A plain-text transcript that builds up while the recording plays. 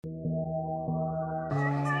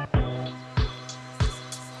Heyo,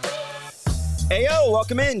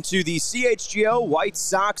 welcome in to the CHGO White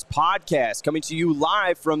Sox podcast, coming to you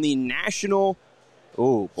live from the National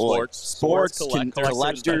Sports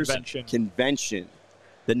Collectors Convention.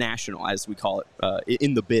 The National, as we call it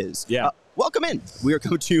in the biz. Yeah. Welcome in. We are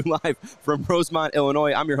coming to you live from Rosemont,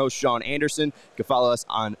 Illinois. I'm your host, Sean Anderson. You can follow us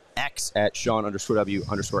on X at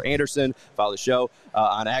Sean_W_Anderson. Follow the show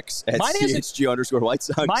on X at CHGO_White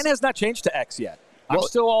Sox. Mine has not changed to X yet. I'm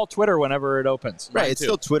still all Twitter whenever it opens. Right, it's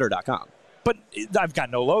still twitter.com. But I've got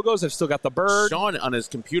no logos. I've still got the bird. Sean on his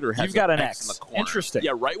computer has You've got an X in the corner. Interesting.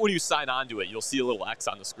 Yeah, right when you sign on to it, you'll see a little X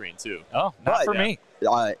on the screen, too. Oh, not for me.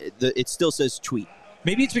 It still says tweet.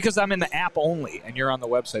 Maybe it's because I'm in the app only and you're on the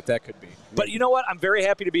website. That could be. But you know what? I'm very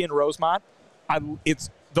happy to be in Rosemont. It's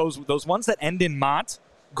those ones that end in Mont,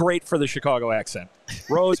 great for the Chicago accent.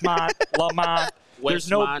 Rosemont, Lamont. There's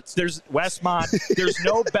Westmont. There's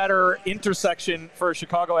no better intersection for a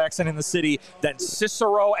Chicago accent in the city than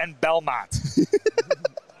Cicero and Belmont.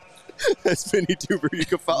 That's Vinny Tuber. You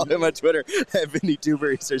can follow him on Twitter at Vinny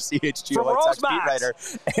Tuber. He's our CHGO White Sox beat writer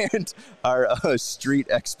and our street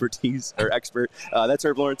expert. That's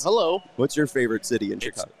Herb Lawrence. Hello. What's your favorite city in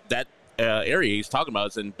Chicago? That area he's talking about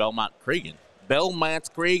is in Belmont-Cragen.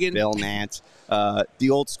 Belmont-Cragen. Belmont. The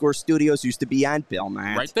old Score Studios used to be on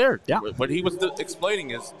Belmont. Right there. Yeah. What he was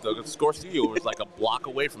explaining is the Score Studio was like a block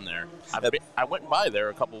away from there. I went by there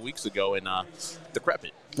a couple weeks ago in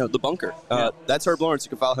Decrepit. No, the bunker. That's Herb Lawrence. You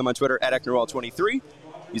can follow him on Twitter at Ecknerwall23.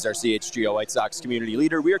 He's our CHGO White Sox community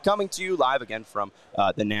leader. We are coming to you live again from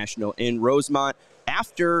the National in Rosemont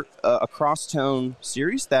after a crosstown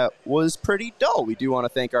series that was pretty dull. We do want to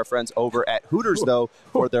thank our friends over at Hooters, though,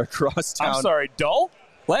 for their crosstown. I'm sorry, dull?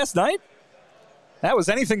 Last night? That was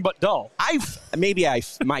anything but dull.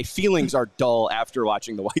 My feelings are dull after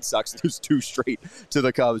watching the White Sox lose 2 straight to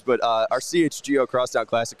the Cubs. But our CHGO Crosstown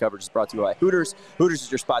Classic coverage is brought to you by Hooters. Hooters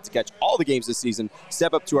is your spot to catch all the games this season.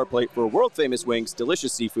 Step up to our plate for world-famous wings,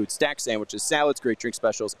 delicious seafood, stacked sandwiches, salads, great drink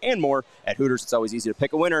specials, and more. At Hooters, it's always easy to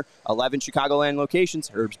pick a winner. 11 Chicagoland locations.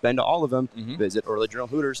 Herb's been to all of them. Visit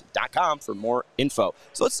originalhooters.com for more info.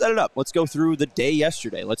 So let's set it up. Let's go through the day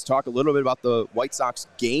yesterday. Let's talk a little bit about the White Sox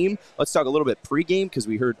game. Let's talk a little bit pregame, because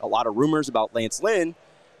we heard a lot of rumors about Lance Lynn.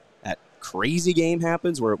 That crazy game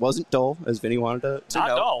happens where it wasn't dull, as Vinny wanted to know.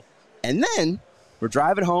 Not dull. And then we're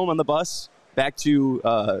driving home on the bus back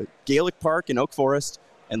to Gaelic Park in Oak Forest,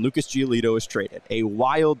 and Lucas Giolito is traded. A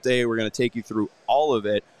wild day. We're going to take you through all of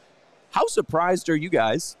it. How surprised are you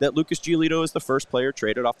guys that Lucas Giolito is the first player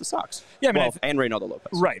traded off the Sox? Yeah, I mean, and Reynaldo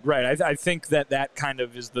Lopez. Right. I think that kind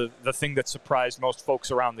of is the thing that surprised most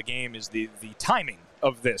folks around the game is the timing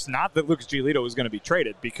of this. Not that Lucas Giolito was going to be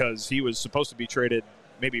traded, because he was supposed to be traded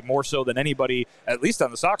maybe more so than anybody, at least on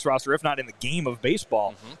the Sox roster, if not in the game of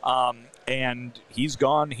baseball. And he's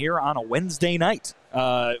gone here on a Wednesday night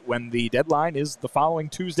when the deadline is the following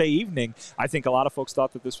Tuesday evening. I think a lot of folks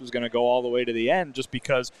thought that this was going to go all the way to the end just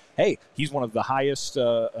because, hey, he's one of the highest,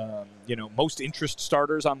 most interest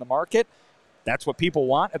starters on the market. That's what people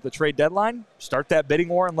want at the trade deadline. Start that bidding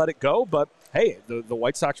war and let it go. But, hey, the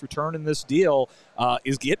White Sox return in this deal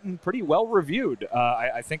is getting pretty well reviewed.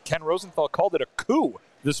 I think Ken Rosenthal called it a coup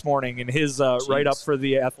this morning in his write-up for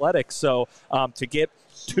The Athletic. So to get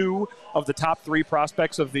 2 of the top 3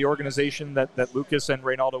 prospects of the organization that Lucas and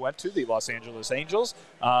Reynaldo went to, the Los Angeles Angels,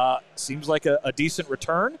 seems like a decent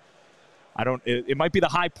return. It might be the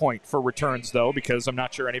high point for returns, though, because I'm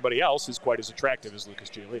not sure anybody else is quite as attractive as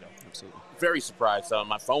Lucas Giolito. Absolutely. Very surprised.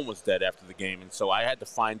 My phone was dead after the game, and so I had to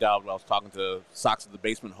find out. I was talking to Sox of the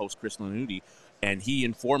Basement host Chris Lanuti, and he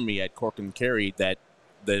informed me at Cork and Kerry that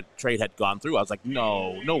the trade had gone through. I was like,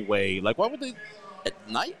 no way. Like, why would they at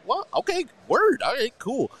night? What? Okay, word. All right,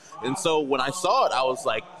 cool. And so when I saw it, I was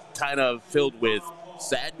like kind of filled with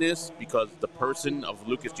sadness because the person of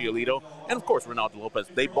Lucas Giolito and, of course, Reynaldo Lopez,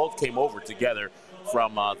 they both came over together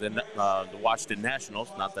from the Washington Nationals,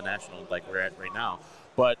 not the Nationals like we're at right now.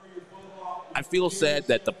 But I feel sad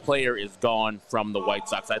that the player is gone from the White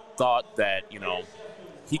Sox. I thought that,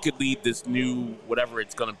 he could lead this new, whatever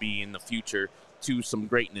it's going to be in the future, to some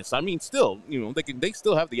greatness. I mean, still, they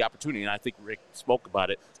still have the opportunity, and I think Rick spoke about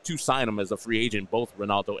it, to sign him as a free agent, both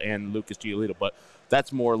Reynaldo and Lucas Giolito. But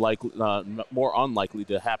that's more unlikely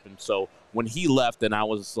to happen. So when he left, and I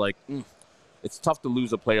was like, it's tough to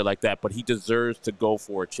lose a player like that, but he deserves to go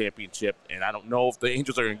for a championship. And I don't know if the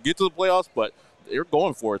Angels are going to get to the playoffs, but they're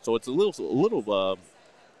going for it. So it's a little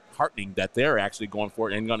heartening that they're actually going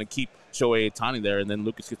for it and going to keep Shohei Ohtani there, and then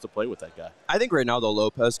Lucas gets to play with that guy. I think Reynaldo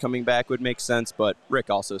Lopez coming back would make sense, but Rick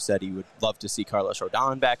also said he would love to see Carlos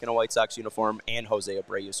Rodon back in a White Sox uniform and Jose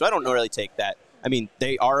Abreu. So I don't really take that I mean,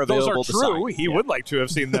 they are available Those are true. to sign. He would like to have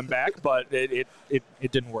seen them back, but it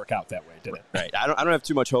didn't work out that way, did it? Right. I don't have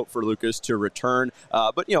too much hope for Lucas to return,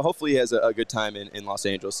 but hopefully he has a good time in Los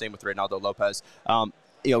Angeles. Same with Reynaldo Lopez.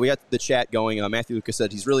 We got the chat going. Matthew Lucas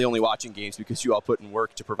said he's really only watching games because you all put in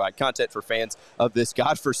work to provide content for fans of this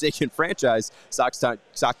godforsaken franchise. Sox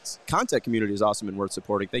content community is awesome and worth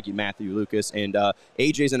supporting. Thank you, Matthew Lucas. And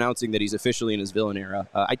AJ's announcing that he's officially in his villain era.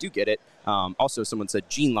 I do get it. Also, someone said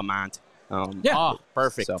Gene Lamont.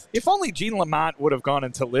 Perfect. So. If only Gene Lamont would have gone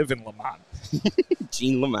in to live in Lamont.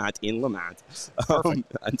 Gene Lamont in Lamont.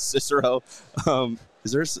 And Cicero.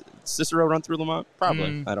 Is there Cicero run through Lamont?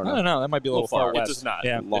 Probably. I don't know. I don't know. That might be a little far west. It does not.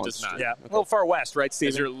 Yeah. It does not. Yeah. A little far west, right, Steve?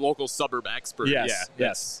 As your local suburb expert. Yes. Yeah.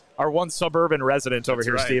 Yes. Our one suburban resident over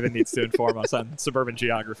here, right. Steven, needs to inform us on suburban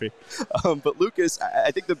geography. But Lucas, I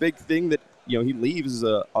think the big thing that he leaves is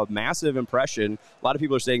a massive impression. A lot of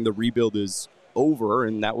people are saying the rebuild is over,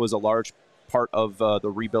 and that was a large part of the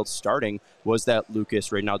rebuild starting was that Lucas,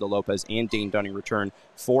 Reynaldo Lopez, and Dane Dunning return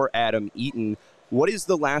for Adam Eaton. What is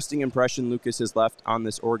the lasting impression Lucas has left on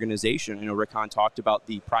this organization? Rick Hahn talked about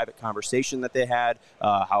the private conversation that they had,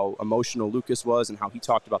 how emotional Lucas was, and how he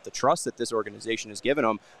talked about the trust that this organization has given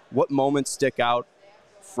him. What moments stick out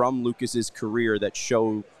from Lucas's career that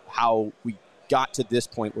show how we got to this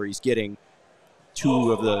point where he's getting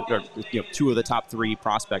two of the top three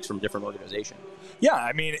prospects from different organizations? Yeah,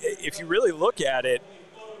 I mean, if you really look at it,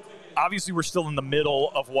 obviously we're still in the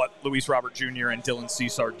middle of what Luis Robert Jr. and Dylan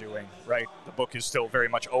Cease are doing, right? The book is still very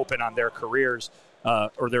much open on their careers,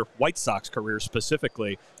 or their White Sox careers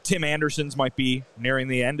specifically. Tim Anderson's might be nearing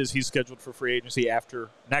the end as he's scheduled for free agency after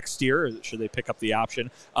next year, should they pick up the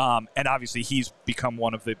option. And obviously he's become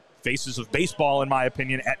one of the faces of baseball, in my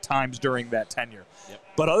opinion, at times during that tenure. Yep.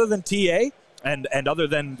 But other than TA and other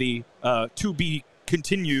than the to-be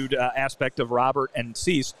continued aspect of Robert and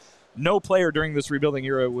Cease, no player during this rebuilding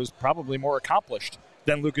era was probably more accomplished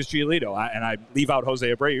than Lucas Giolito. And I leave out Jose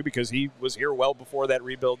Abreu because he was here well before that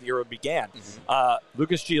rebuild era began. Mm-hmm.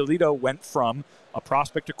 Lucas Giolito went from a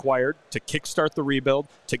prospect acquired to kickstart the rebuild,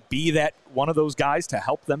 to be that one of those guys to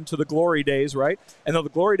help them to the glory days, right? And though the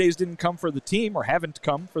glory days didn't come for the team, or haven't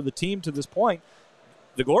come for the team to this point,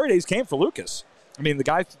 the glory days came for Lucas. I mean,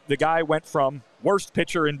 the guy went from worst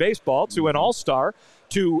pitcher in baseball to an all-star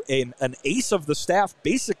to an ace of the staff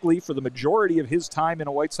basically for the majority of his time in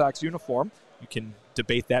a White Sox uniform. You can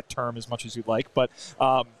debate that term as much as you like, but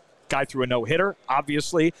guy threw a no-hitter.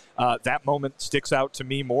 Obviously, that moment sticks out to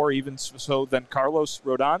me more even so than Carlos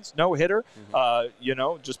Rodon's no-hitter,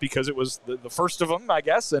 just because it was the first of them, I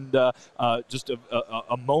guess, and just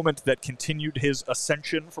a moment that continued his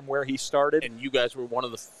ascension from where he started. And you guys were one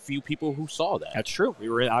of the few people who saw that. That's true.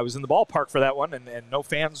 I was in the ballpark for that one, and no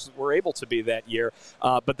fans were able to be that year.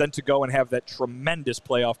 But then to go and have that tremendous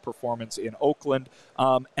playoff performance in Oakland,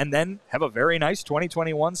 and then have a very nice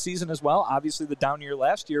 2021 season as well. Obviously, the down year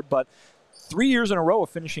last year, but 3 years in a row of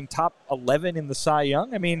finishing top 11 in the Cy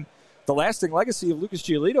Young. I mean, the lasting legacy of Lucas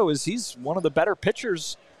Giolito is he's one of the better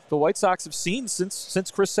pitchers the White Sox have seen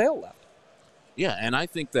since Chris Sale left. Yeah, and I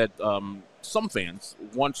think that some fans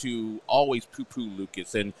want to always poo-poo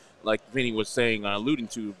Lucas, and like Vinny was saying, alluding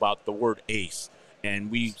to about the word ace,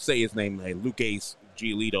 and we say his name, Luke Ace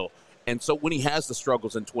Giolito. And so when he has the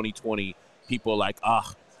struggles in 2020, people are like,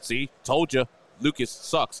 see, told you, Lucas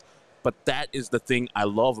sucks. But that is the thing I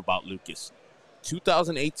love about Lucas.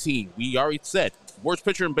 2018, we already said, worst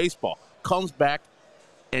pitcher in baseball, comes back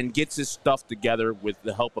and gets his stuff together with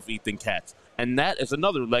the help of Ethan Katz. And that is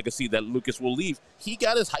another legacy that Lucas will leave. He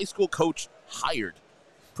got his high school coach hired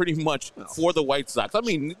pretty much for the White Sox. I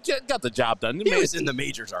mean, got the job done. He was in the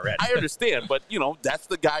majors already. I understand, but, that's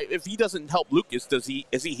the guy. If he doesn't help Lucas, is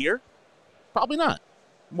he here? Probably not.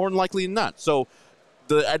 More than likely than not. So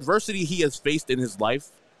the adversity he has faced in his life,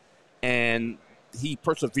 and he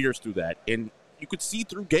perseveres through that. And you could see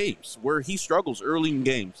through games where he struggles early in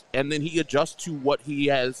games, and then he adjusts to what he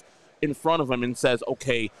has in front of him and says,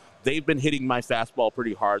 okay, they've been hitting my fastball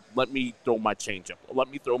pretty hard. Let me throw my changeup. Let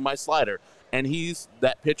me throw my slider. And he's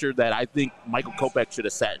that pitcher that I think Michael Kopech should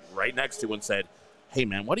have sat right next to and said, hey,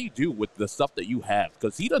 man, what do you do with the stuff that you have?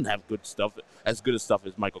 Because he doesn't have good stuff, as good a stuff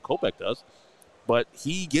as Michael Kopech does, but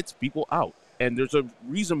he gets people out. And there's a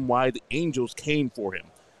reason why the Angels came for him,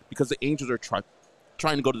 because the Angels are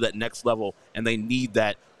trying to go to that next level, and they need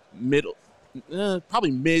that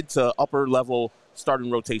probably mid to upper level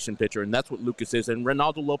starting rotation pitcher, and that's what Lucas is. And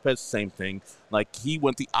Reynaldo Lopez, same thing. Like, he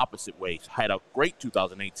went the opposite way. Had a great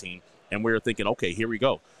 2018, and we were thinking, okay, here we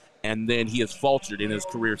go. And then he has faltered in his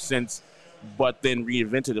career since, but then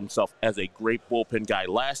reinvented himself as a great bullpen guy.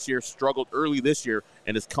 Last year, struggled early this year,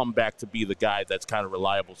 and has come back to be the guy that's kind of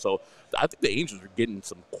reliable. So I think the Angels are getting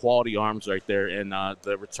some quality arms right there, and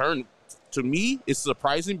the return to me is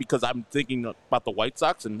surprising because I'm thinking about the White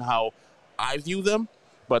Sox and how I view them,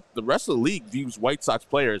 but the rest of the league views White Sox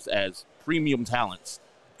players as premium talents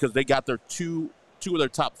because they got their two of their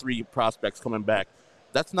top 3 prospects coming back.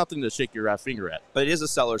 That's nothing to shake your finger at. But it is a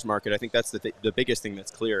seller's market. I think that's the biggest thing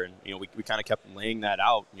that's clear. And, we kind of kept laying that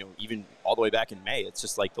out, even all the way back in May. It's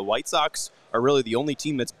just like the White Sox are really the only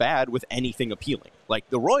team that's bad with anything appealing. Like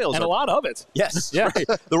the Royals and are. a lot of it. Yes. Yeah. Right.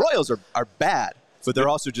 The Royals are bad, but they're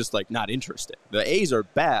also just like not interesting. The A's are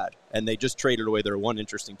bad, and they just traded away their one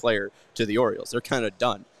interesting player to the Orioles. They're kind of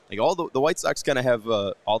done. Like all the White Sox kind of have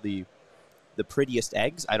all the prettiest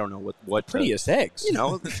eggs. I don't know what prettiest eggs.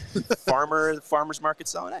 Farmers market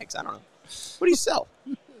selling eggs. I don't know. What do you sell?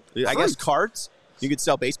 I guess cards. You could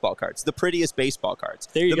sell baseball cards. The prettiest baseball cards.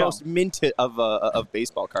 There you go. go. The most minted of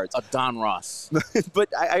baseball cards. A Don Ross.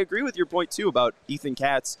 But I agree with your point too about Ethan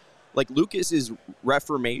Katz. Like Lucas's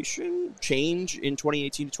reformation change in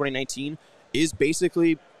 2018 to 2019 is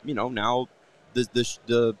basically now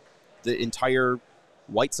the entire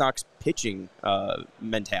White Sox pitching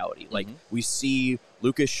mentality. Like we see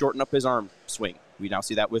Lucas shorten up his arm swing. We now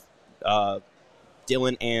see that with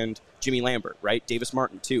Dylan and Jimmy Lambert, right? Davis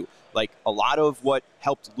Martin too. Like a lot of what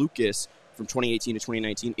helped Lucas from 2018 to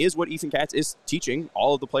 2019 is what Ethan Katz is teaching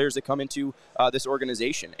all of the players that come into this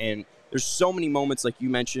organization. And there's so many moments, like you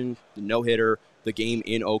mentioned, the no-hitter, the game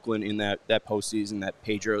in Oakland in that postseason that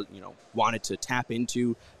Pedro wanted to tap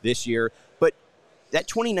into this year. But that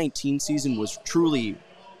 2019 season was truly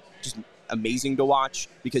just amazing to watch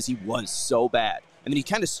because he was so bad. And then he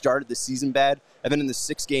kind of started the season bad. And then in the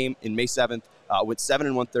 6th game in May 7th, went 7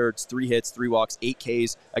 1/3, 3 hits, 3 walks, 8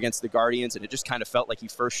 Ks against the Guardians. And it just kind of felt like he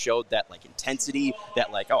first showed that intensity, that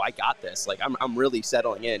oh, I got this. I'm really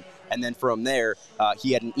settling in. And then from there,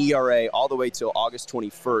 he had an ERA all the way till August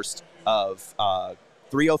 21st of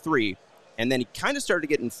 3.03. And then he kind of started to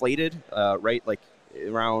get inflated, right? Like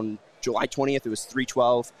around July 20th, it was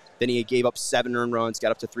 3.12. Then he gave up 7 earned runs,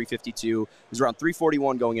 got up to 3.52. It was around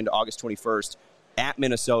 3.41 going into August 21st at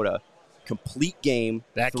Minnesota. Complete game,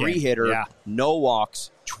 3-hitter, no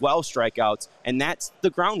walks, 12 strikeouts, and that's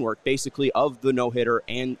the groundwork basically of the no-hitter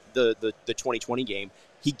and the 2020 game.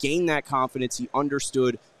 He gained that confidence. He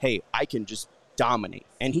understood, hey, I can just dominate,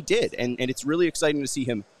 and he did. And it's really exciting to see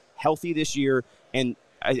him healthy this year. And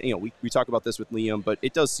we talk about this with Liam, but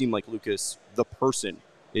it does seem like Lucas, the person,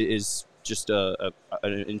 is just an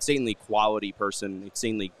insanely quality person,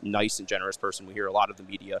 insanely nice and generous person. We hear a lot of the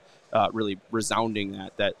media really resounding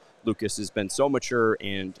that Lucas has been so mature,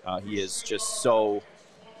 and he is just so,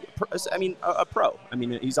 a pro.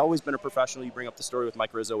 He's always been a professional. You bring up the story with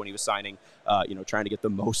Mike Rizzo when he was signing, trying to get the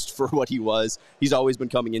most for what he was. He's always been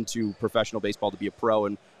coming into professional baseball to be a pro,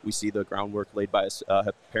 and we see the groundwork laid by his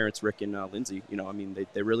parents, Rick and Lindsay.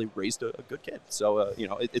 They really raised a good kid. So,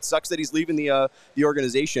 it sucks that he's leaving the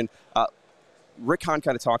organization. Rick Hahn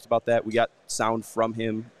kind of talked about that. We got sound from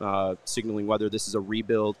him signaling whether this is a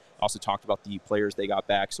rebuild. Also talked about the players they got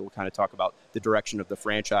back, so we'll kind of talk about the direction of the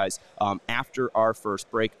franchise after our first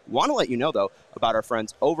break. Want to let you know, though, about our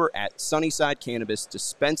friends over at Sunnyside Cannabis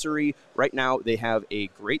Dispensary. Right now, they have a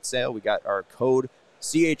great sale. We got our code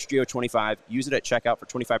CHGO25. Use it at checkout for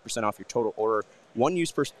 25% off your total order. One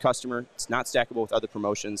use per customer. It's not stackable with other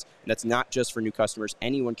promotions, and that's not just for new customers.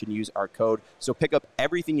 Anyone can use our code. So pick up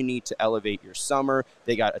everything you need to elevate your summer.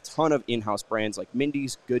 They got a ton of in-house brands like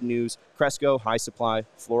Mindy's, Good News, Cresco, High Supply,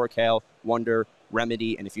 FloraCal, Wonder,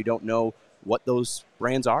 Remedy, and if you don't know what those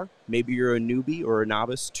brands are, maybe you're a newbie or a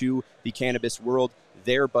novice to the cannabis world,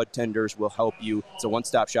 their bud tenders will help you. It's a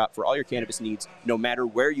one-stop shop for all your cannabis needs, no matter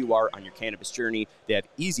where you are on your cannabis journey. They have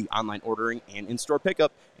easy online ordering and in-store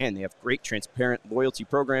pickup, and they have great transparent loyalty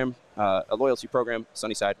program,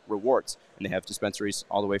 Sunnyside Rewards. And they have dispensaries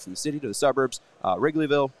all the way from the city to the suburbs,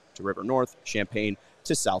 Wrigleyville to River North, Champaign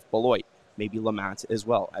to South Beloit. Maybe Lamont as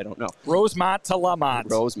well. I don't know. Rosemont to Lamont.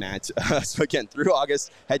 Rosemont. So again, through August,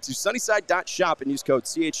 head to sunnyside.shop and use code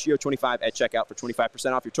CHGO25 at checkout for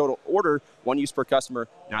 25% off your total order. One use per customer,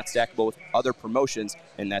 not stackable with other promotions.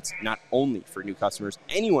 And that's not only for new customers.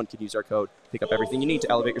 Anyone can use our code. Pick up everything you need to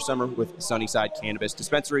elevate your summer with Sunnyside Cannabis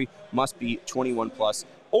Dispensary. Must be 21 plus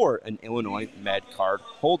or an Illinois Med card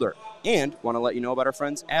holder. And want to let you know about our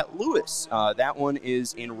friends at Lewis. That one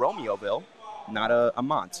is in Romeoville, not a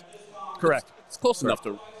Mont. Correct. It's close enough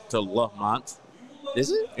to Lamont.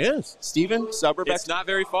 Is it? Yes. Steven, suburb? It's not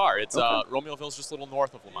very far. It's Okay. Romeoville's just a little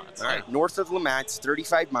north of Lamont. All right, north of Lamont,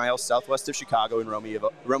 35 miles southwest of Chicago in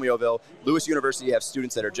Romeoville. Lewis University have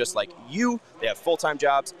students that are just like you. They have full-time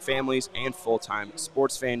jobs, families, and full-time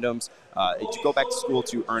sports fandoms. To go back to school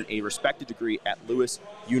to earn a respected degree at Lewis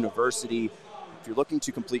University. If you're looking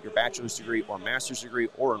to complete your bachelor's degree or master's degree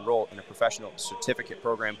or enroll in a professional certificate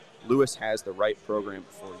program, Lewis has the right program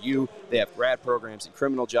for you. They have grad programs in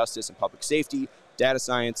criminal justice and public safety, data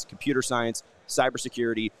science, computer science,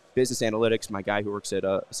 cybersecurity, business analytics. My guy who works at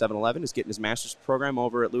 7-Eleven is getting his master's program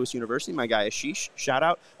over at Lewis University. My guy Ashish, shout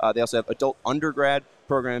out. They also have adult undergrad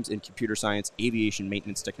programs in computer science, aviation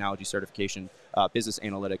maintenance technology certification, business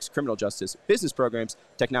analytics, criminal justice, business programs,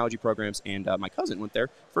 technology programs, and my cousin went there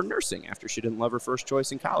for nursing after she didn't love her first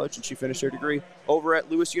choice in college, and she finished her degree over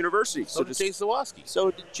at Lewis University. So did Jay Zawoski.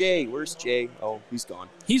 So did Jay. Where's Jay? Oh, he's gone.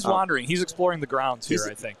 He's wandering. He's exploring the grounds here,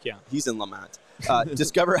 I think. Yeah. He's in Lamont.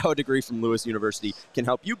 Discover how a degree from Lewis University can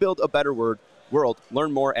help you build a better world.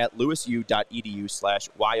 Learn more at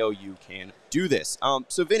lewisu.edu/YOU can do this.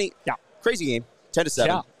 So, Vinny, yeah, crazy game, 10-7.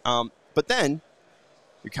 Yeah. But then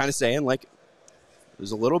you're kind of saying, like,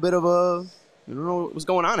 there's a little bit of a, you don't know what was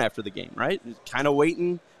going on after the game, right? Kind of a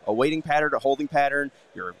waiting pattern, a holding pattern.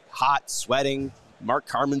 You're hot, sweating. Mark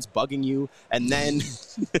Carmen's bugging you. And then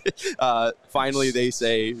finally they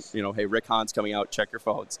say, hey, Rick Hahn's coming out, check your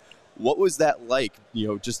phones. What was that like,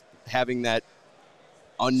 just having that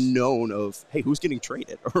unknown of, hey, who's getting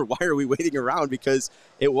traded? Or why are we waiting around? Because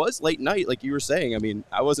it was late night, like you were saying. I mean,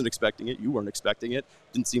 I wasn't expecting it. You weren't expecting it.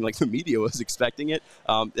 Didn't seem like the media was expecting it.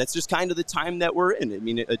 That's just kind of the time that we're in. I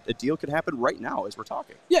mean, a deal could happen right now as we're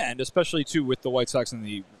talking. Yeah, and especially, too, with the White Sox and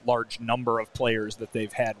the large number of players that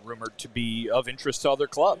they've had rumored to be of interest to other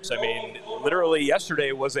clubs. I mean, literally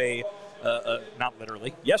yesterday was not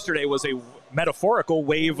literally. Yesterday was a metaphorical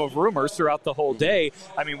wave of rumors throughout the whole day.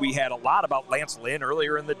 I mean, we had a lot about Lance Lynn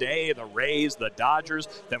earlier in the day, the Rays, the Dodgers.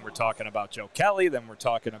 Then we're talking about Joe Kelly. Then we're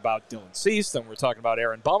talking about Dylan Cease. Then we're talking about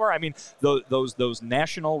Aaron Bummer. I mean, those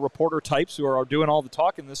national reporter types who are doing all the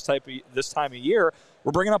talking this time of year,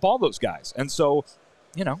 we're bringing up all those guys. And so,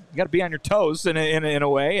 you got to be on your toes in a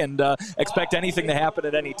way and expect anything to happen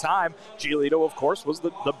at any time. Giolito, of course, was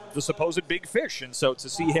the supposed big fish. And so to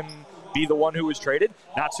see him be the one who was traded,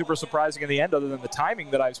 not super surprising in the end, other than the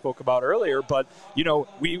timing that I spoke about earlier. But,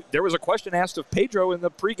 there was a question asked of Pedro in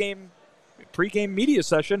the pregame media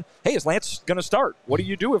session. Hey, is Lance going to start? What do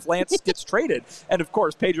you do if Lance gets traded? And, of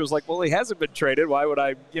course, Pedro's like, well, he hasn't been traded. Why would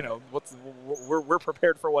I, we're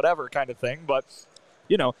prepared for whatever kind of thing. But,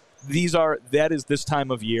 that is this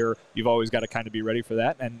time of year. You've always got to kind of be ready for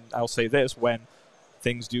that. And I'll say this, when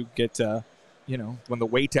things do get, when the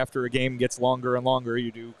wait after a game gets longer and longer,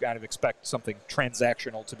 you do kind of expect something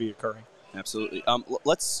transactional to be occurring. Absolutely.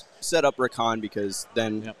 Let's set up Rick Hahn, because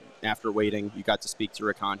then after waiting, you got to speak to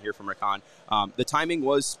Rick Hahn, hear from Rick Hahn. The timing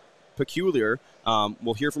was peculiar.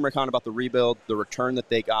 We'll hear from Rick Hahn about the rebuild, the return that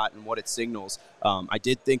they got, and what it signals. I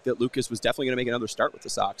did think that Lucas was definitely going to make another start with the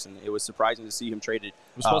Sox, and it was surprising to see him traded. It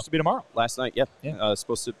was supposed to be tomorrow. Last night,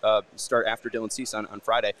 supposed to start after Dylan Cease on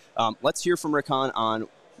Friday. Let's hear from Rick Hahn on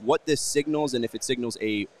what this signals and if it signals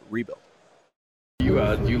a rebuild.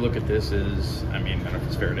 Do you look at this as, I don't know if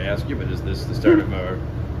it's fair to ask you, but is this the start of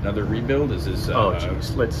another rebuild? Is this...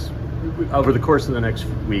 Let's, over the course of the next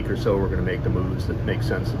week or so, we're going to make the moves that make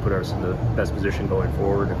sense to put us in the best position going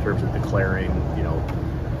forward in terms of declaring,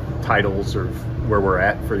 titles or where we're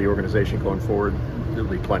at for the organization going forward. There'll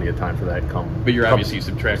be plenty of time for that But you're obviously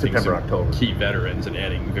subtracting September, October. Key veterans and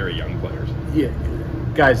adding very young players. Yeah,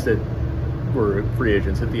 guys that were free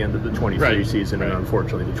agents at the end of the 23 season, and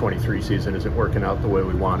unfortunately the 23 season isn't working out the way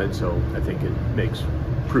we wanted, so I think it makes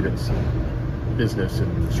prudence, business,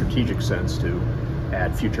 and strategic sense to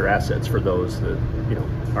add future assets for those that,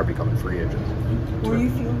 are becoming free agents. Were you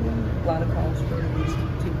fielding a lot of calls for these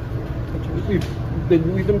two pitchers?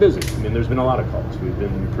 We've been busy. There's been a lot of calls. We've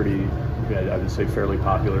been pretty, I would say, fairly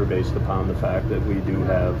popular based upon the fact that we do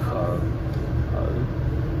have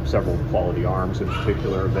several quality arms in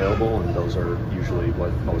particular available, and those are usually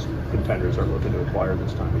what most contenders are looking to acquire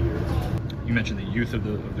this time of year. You mentioned the youth of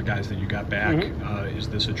the guys that you got back. Mm-hmm. Is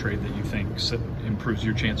this a trade that you think improves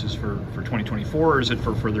your chances for 2024, or is it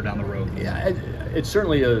for further down the road? Yeah, it's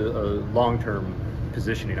certainly a long-term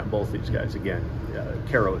positioning on both these guys. Again,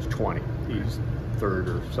 Caro is 20. He's third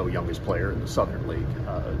or so youngest player in the Southern League.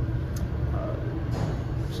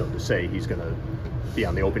 So to say he's going to be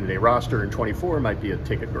on the opening day roster in 24 might be a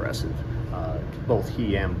tick aggressive. Both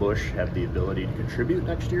he and Bush have the ability to contribute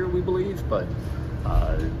next year, we believe, but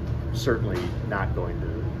certainly not going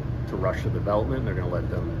to rush the development. They're going to let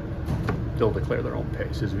them, they'll declare their own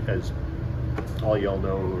pace. As all y'all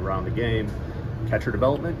know around the game, catcher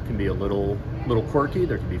development can be a little quirky.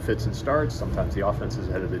 There can be fits and starts. Sometimes the offense is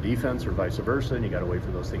ahead of the defense or vice versa, and you got to wait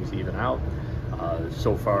for those things to even out.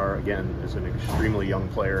 So far, again, as an extremely young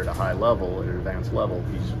player at a high level, at an advanced level,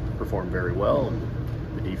 he's performed very well, and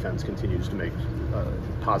the defense continues to make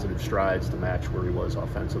positive strides to match where he was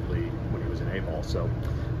offensively when he was in A-ball. So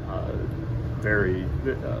very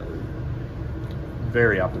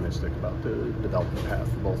optimistic about the development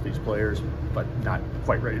path for both these players, but not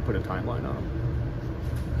quite ready to put a timeline on them.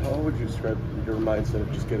 How would you describe your mindset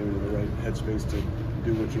of just getting into the right headspace to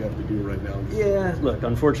do what you have to do right now? Yeah, look,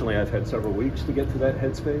 unfortunately, I've had several weeks to get to that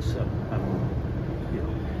headspace. I'm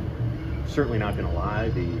certainly not going to lie.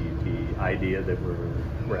 The idea that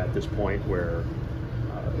we're at this point where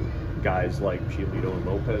guys like Giolito and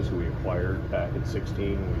Lopez, who we acquired back at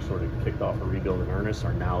 16 when we sort of kicked off a rebuild in earnest,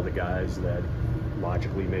 are now the guys that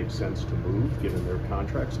logically made sense to move given their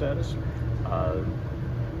contract status.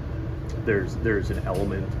 There's an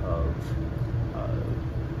element of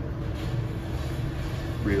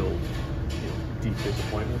real deep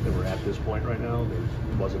disappointment that we're at this point right now. There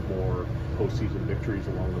wasn't more postseason victories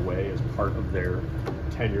along the way as part of their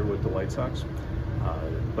tenure with the White Sox.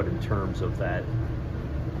 But in terms of that,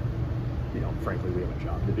 frankly, we have a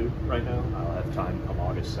job to do right now. I'll have time come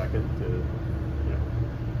August 2nd to,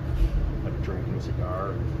 have a drink and a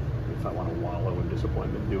cigar, and if I want to wallow in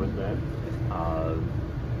disappointment, do it then.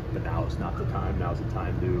 But now is not the time. Now's the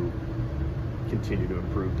time to continue to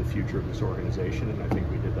improve the future of this organization, and I think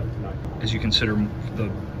we did that tonight. As you consider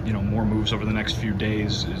the more moves over the next few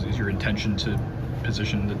days, is your intention to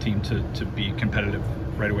position the team to be competitive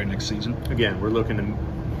right away next season? Again, we're looking to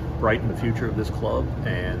brighten the future of this club,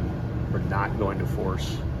 and we're not going to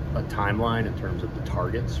force a timeline in terms of the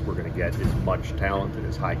targets. We're going to get as much talent and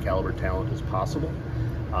as high caliber talent as possible.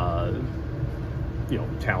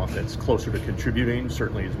 Talent that's closer to contributing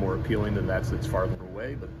certainly is more appealing than that's farther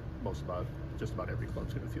away, but just about every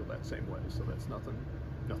club's going to feel that same way, so that's nothing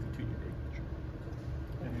too unique.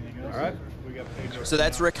 Anything else? All right. So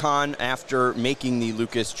that's Rick Hahn after making the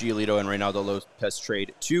Lucas Giolito and Reynaldo Lopez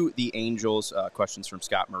trade to the Angels. Questions from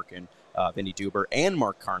Scott Merkin, Vinny Duber, and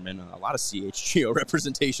Mark Carmen. A lot of CHGO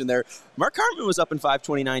representation there. Mark Carmen was up in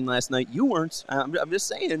 529 last night. You weren't. I'm just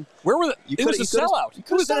saying. Where were it was a sellout. You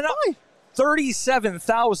could have stopped by.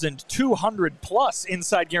 37,200 plus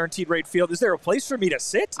inside guaranteed rate field. Is there a place for me to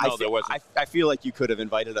sit? No, there wasn't. I feel like you could have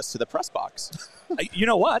invited us to the press box. You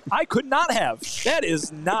know what? I could not have. I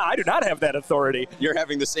do not have that authority. You're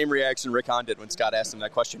having the same reaction Rick Hahn did when Scott asked him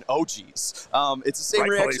that question. Oh, geez. It's the same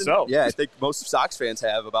Rightfully reaction. So. Yeah, I think most Sox fans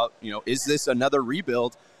have about, is this another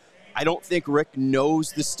rebuild? I don't think Rick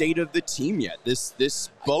knows the state of the team yet. This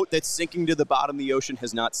boat that's sinking to the bottom of the ocean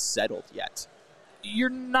has not settled yet.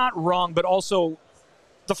 You're not wrong, but also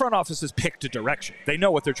the front office has picked a direction. They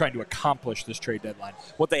know what they're trying to accomplish this trade deadline.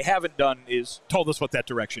 What they haven't done is told us what that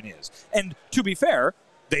direction is. And to be fair,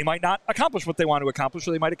 they might not accomplish what they want to accomplish,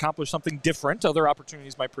 or they might accomplish something different. Other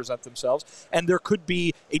opportunities might present themselves, and there could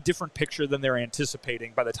be a different picture than they're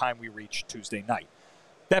anticipating by the time we reach Tuesday night.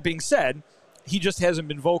 That being said, he just hasn't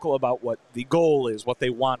been vocal about what the goal is, what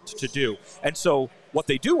they want to do. And so what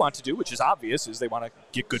they do want to do, which is obvious, is they want to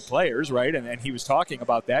get good players, right? And he was talking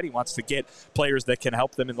about that. He wants to get players that can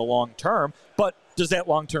help them in the long term. But does that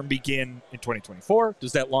long term begin in 2024?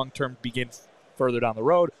 Does that long term begin further down the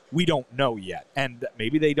road? We don't know yet. And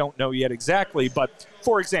maybe they don't know yet exactly. But,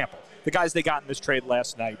 for example, the guys they got in this trade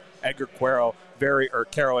last night, Edgar Quero,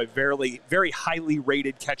 a very highly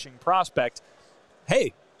rated catching prospect.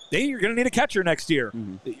 Hey, you're going to need a catcher next year.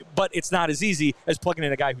 Mm-hmm. But it's not as easy as plugging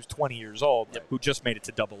in a guy who's 20 years old who just made it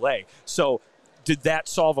to AA. So did that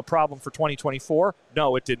solve a problem for 2024?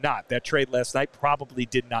 No, it did not. That trade last night probably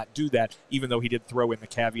did not do that, even though he did throw in the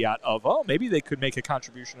caveat of, maybe they could make a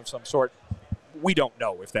contribution of some sort. We don't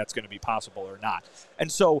know if that's going to be possible or not.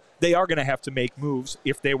 And so they are going to have to make moves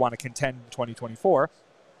if they want to contend in 2024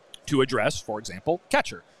 to address, for example,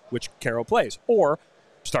 catcher, which Caro plays, or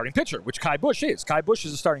starting pitcher, which Kai Busch is. Kai Busch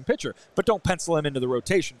is a starting pitcher, but don't pencil him into the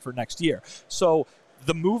rotation for next year. So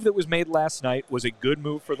the move that was made last night was a good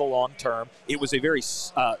move for the long term. It was a very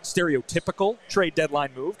stereotypical trade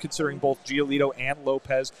deadline move, considering both Giolito and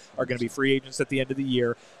Lopez are going to be free agents at the end of the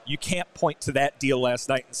year. You can't point to that deal last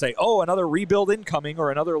night and say, another rebuild incoming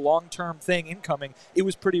or another long-term thing incoming. It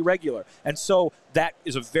was pretty regular. And so that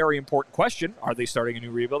is a very important question. Are they starting a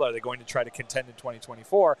new rebuild? Are they going to try to contend in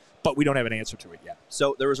 2024? But we don't have an answer to it yet.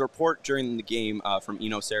 So there was a report during the game from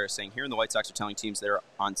Eno Sarah saying, here in the White Sox are telling teams that are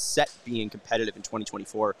on set being competitive in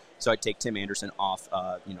 2024. So I'd take Tim Anderson off,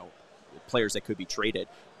 players that could be traded.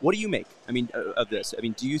 What do you make, of this?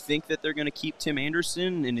 Do you think that they're going to keep Tim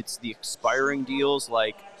Anderson and it's the expiring deals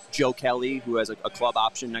like Joe Kelly, who has a club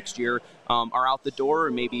option next year, are out the door,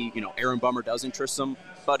 or maybe, Aaron Bummer does interest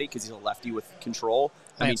somebody because he's a lefty with control.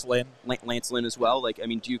 Lance Lynn. Lance Lynn as well.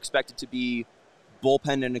 Do you expect it to be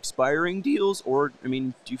bullpen and expiring deals, or,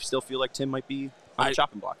 do you still feel like Tim might be on the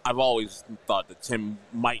chopping block? I've always thought that Tim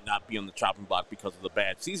might not be on the chopping block because of the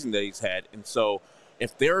bad season that he's had. And so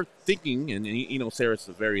if they're thinking, and Sarah's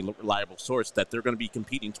a very reliable source, that they're going to be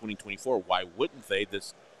competing 2024, why wouldn't they?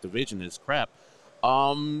 This division is crap.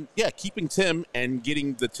 Keeping Tim and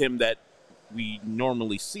getting the Tim that we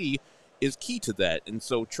normally see is key to that. And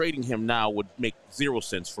so trading him now would make zero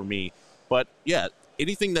sense for me. But, yeah,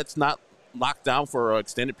 anything that's not locked down for an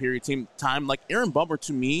extended period of time, like Aaron Bummer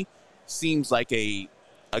to me seems like a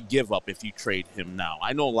give up if you trade him now.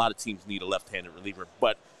 I know a lot of teams need a left-handed reliever,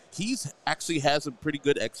 but he's actually has a pretty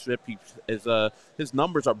good xFIP. His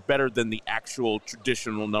numbers are better than the actual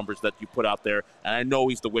traditional numbers that you put out there. And I know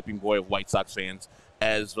he's the whipping boy of White Sox fans,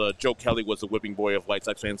 as Joe Kelly was the whipping boy of White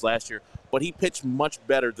Sox fans last year. But he pitched much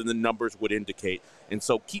better than the numbers would indicate. And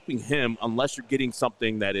so keeping him, unless you're getting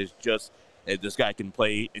something that is just this guy can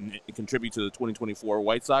play and contribute to the 2024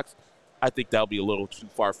 White Sox, I think that'll be a little too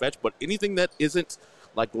far-fetched. But anything that isn't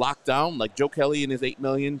like locked down, like Joe Kelly and his $8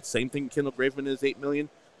 million, same thing Kendall Graveman and his $8 million,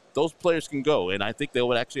 those players can go. And I think they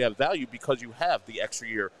would actually have value because you have the extra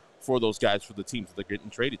year for those guys for the teams that they're getting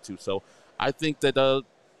traded to. So I think that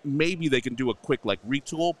maybe they can do a quick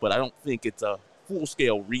retool, but I don't think it's a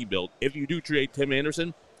full-scale rebuild. If you do trade Tim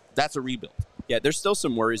Anderson, that's a rebuild. Yeah, there's still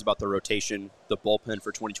some worries about the rotation, the bullpen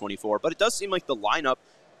for 2024, but it does seem like the lineup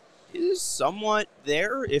is somewhat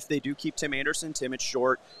there if they do keep Tim Anderson. Tim at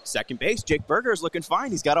short, second base. Jake Berger is looking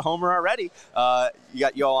fine. He's got a homer already. You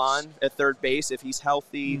got Yoan at third base if he's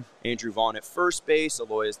healthy. Andrew Vaughn at first base.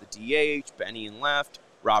 Aloy is the DH. Benny in left.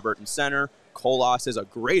 Robert in center. Kolas has a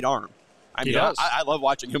great arm. I love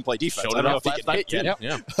watching him play defense. Showed I don't know if last he can hit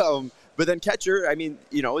night. Yeah. But then catcher,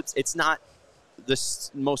 it's not the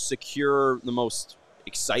most secure, the most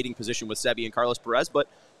exciting position with Sebi and Carlos Perez, but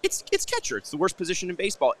it's catcher. It's the worst position in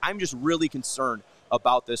baseball. I'm just really concerned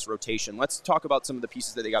about this rotation. Let's talk about some of the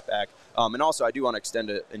pieces that they got back. And also, I do want to extend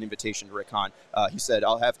an invitation to Rick Hahn. He said,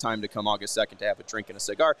 I'll have time to come August 2nd to have a drink and a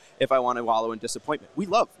cigar if I want to wallow in disappointment. We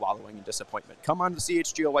love wallowing in disappointment. Come on to the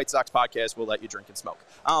CHGO White Sox podcast. We'll let you drink and smoke.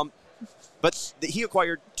 But he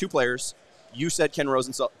acquired two players. You said Ken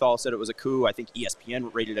Rosenthal said it was a coup. I think ESPN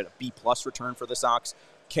rated it a B-plus return for the Sox.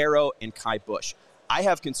 Caro and Kai Busch. I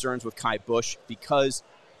have concerns with Kai Busch because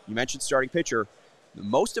you mentioned starting pitcher. The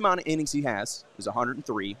most amount of innings he has is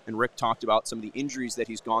 103, and Rick talked about some of the injuries that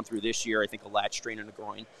he's gone through this year. I think a lat strain and a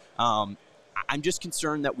groin. I'm just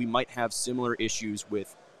concerned that we might have similar issues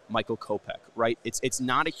with Michael Kopech, right? It's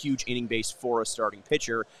not a huge inning base for a starting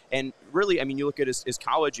pitcher. And really, you look at his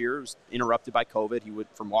college years interrupted by COVID. He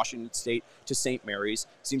went from Washington State to St. Mary's.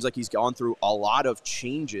 Seems like he's gone through a lot of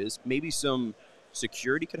changes. Maybe some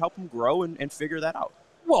security could help him grow and figure that out.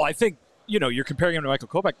 Well, I think, you're comparing him to Michael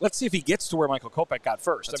Kopech. Let's see if he gets to where Michael Kopech got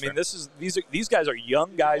first. That's fair. These guys are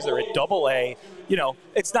young guys. They're at Double-A.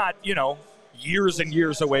 It's not, years and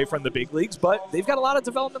years away from the big leagues, but they've got a lot of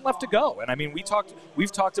development left to go. And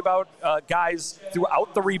we've talked about guys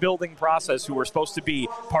throughout the rebuilding process who were supposed to be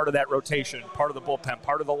part of that rotation, part of the bullpen,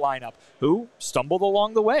 part of the lineup, who stumbled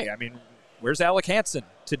along the way. Where's Alec Hansen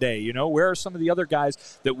today? Where are some of the other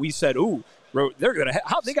guys that we said, they're going to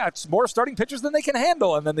they got more starting pitchers than they can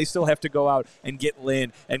handle, and then they still have to go out and get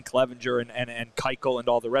Lynn and Clevenger and Keuchel and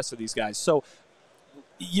all the rest of these guys. So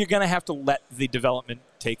you're going to have to let the development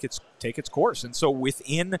take its course. And so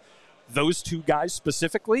within those two guys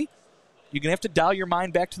specifically, you're going to have to dial your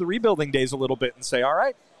mind back to the rebuilding days a little bit and say, all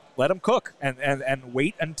right, let them cook and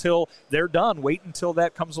wait until they're done. Wait until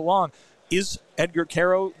that comes along. Is Edgar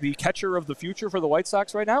Caro the catcher of the future for the White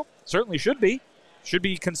Sox right now? Certainly should be. Should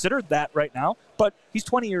be considered that right now. But he's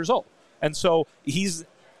 20 years old. And so he's,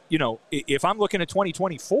 if I'm looking at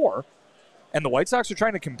 2024 and the White Sox are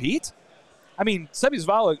trying to compete, Sebi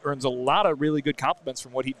Zavala earns a lot of really good compliments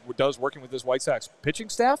from what he does working with this White Sox pitching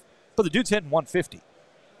staff, but the dude's hitting 150.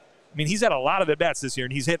 He's had a lot of at-bats this year,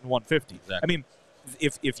 and he's hitting 150. Exactly.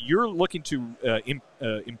 If you're looking to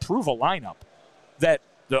improve a lineup that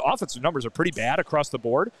the offensive numbers are pretty bad across the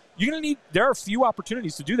board, there are a few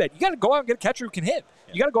opportunities to do that. You got to go out and get a catcher who can hit.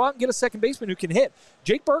 You got to go out and get a second baseman who can hit.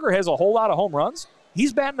 Jake Berger has a whole lot of home runs.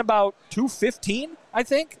 He's batting about 215, I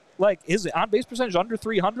think. His on-base percentage under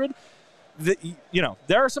 300.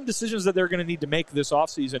 There are some decisions that they're going to need to make this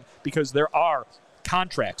offseason because there are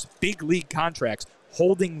contracts, big league contracts,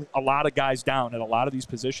 holding a lot of guys down at a lot of these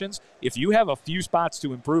positions. If you have a few spots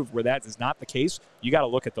to improve where that is not the case, you got to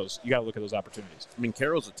look at those. You got to look at those opportunities. I mean,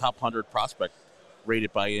 Carroll's a top 100 prospect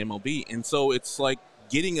rated by MLB, and so it's like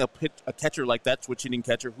getting a catcher like that, switch hitting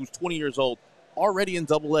catcher who's 20 years old, already in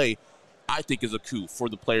Double-A, I think is a coup for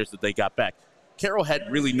the players that they got back. Carroll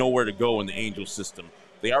had really nowhere to go in the Angels system.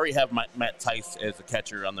 They already have Matt Tice as a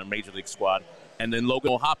catcher on their Major League squad, and then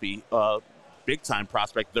Logan O'Hoppe, big-time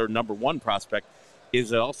prospect, their number one prospect,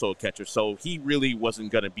 is also a catcher. So he really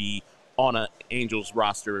wasn't going to be on an Angels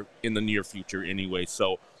roster in the near future anyway.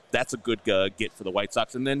 So that's a good get for the White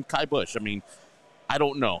Sox. And then Kai Busch, I mean, I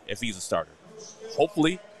don't know if he's a starter.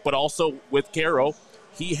 Hopefully, but also with Carroll,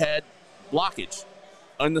 he had blockage.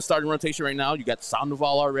 In the starting rotation right now, you got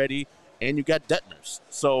Sandoval already, and you got Detmers.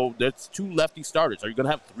 So that's 2 lefty starters. Are you going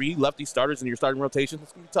to have 3 lefty starters in your starting rotation?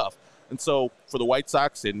 That's going to be tough. And so for the White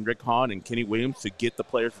Sox and Rick Hahn and Kenny Williams to get the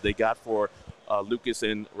players that they got for Lucas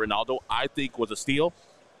and Ronaldo, I think was a steal.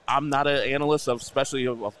 I'm not an analyst especially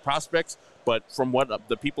of prospects, but from what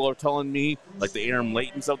the people are telling me, like the Aaron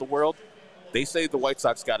Laytons of the world, they say the White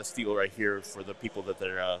Sox got a steal right here for the people that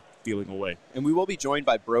they're dealing away. And we will be joined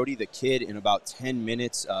by Brody the Kid in about 10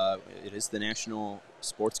 minutes. It is the National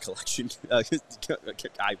Sports Collection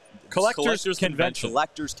Collectors Convention.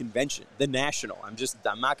 Collectors Convention. The National.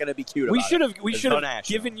 I'm not going to be cute We about should it. have. We should have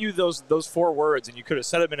given you those 4 words, and you could have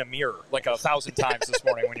said them in a mirror like 1,000 times this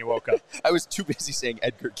morning when you woke up. I was too busy saying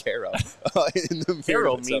Edgar Carroll in the mirror.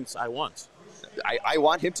 Carroll means I want. I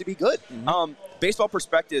want him to be good. Mm-hmm. Baseball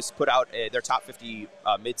Prospectus put out their top 50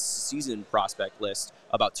 mid-season prospect list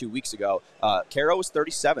about 2 weeks ago. Carroll was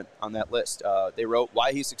 37 on that list. They wrote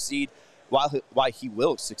why he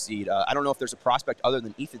will succeed. I don't know if there's a prospect other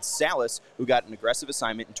than Ethan Salas who got an aggressive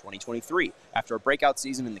assignment in 2023. After a breakout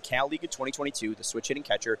season in the Cal League in 2022, the switch-hitting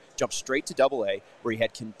catcher jumped straight to Double-A, where he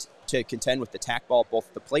had to contend with the tack ball both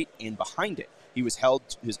at the plate and behind it. He was held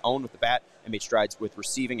to his own with the bat and made strides with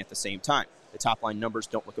receiving at the same time. The top-line numbers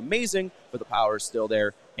don't look amazing, but the power is still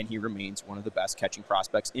there, and he remains one of the best catching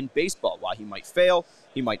prospects in baseball. While he might fail,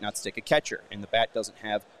 he might not stick a catcher, and the bat doesn't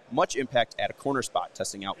have much impact at a corner spot,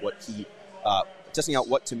 testing out what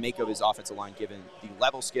to make of his offensive line given the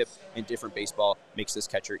level skip and different baseball makes this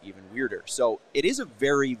catcher even weirder. So it is a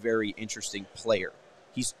very, very interesting player.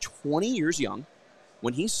 He's 20 years young.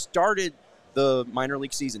 When he started the minor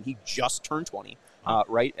league season, he just turned 20,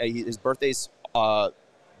 right? His birthday's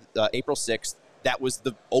April 6th. That was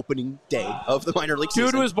the opening day of the minor league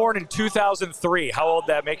season. Dude was born in 2003. How old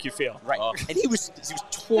did that make you feel? Right. And he was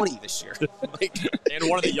 20 this year. And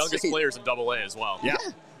one of the youngest players in Double-A as well. Yeah.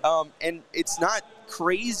 And it's not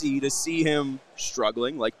crazy to see him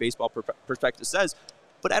struggling, like Baseball Prospectus says,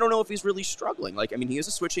 but I don't know if he's really struggling. He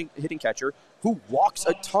is a hitting catcher who walks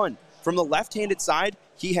a ton. From the left-handed side,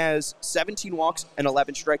 he has 17 walks and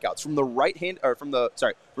 11 strikeouts. From the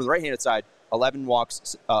right-handed side, 11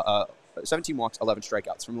 walks, 17 walks, 11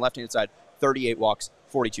 strikeouts. From the left-handed side, 38 walks,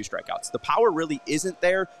 42 strikeouts. The power really isn't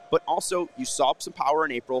there, but also you saw some power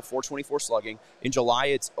in April, 424 slugging. In July,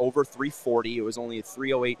 it's over 340. It was only at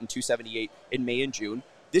 308 and 278 in May and June.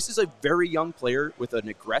 This is a very young player with an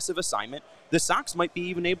aggressive assignment. The Sox might be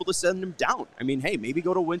even able to send him down. Maybe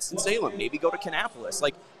go to Winston-Salem, maybe go to Kannapolis.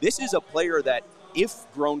 This is a player that, if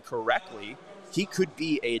grown correctly, he could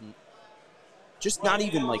be just not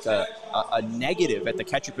even a negative at the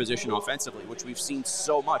catcher position offensively, which we've seen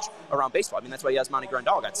so much around baseball. That's why Yasmani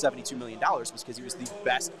Grandal got $72 million, because he was the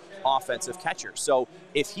best offensive catcher. So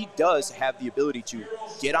if he does have the ability to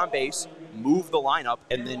get on base, move the lineup,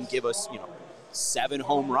 and then give us, 7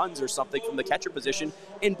 home runs or something from the catcher position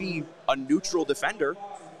and be a neutral defender,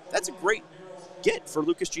 that's a great get for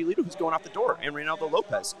Lucas Giolito, who's going out the door, and Reynaldo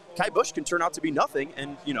Lopez. Kai Busch can turn out to be nothing,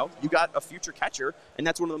 and you got a future catcher, and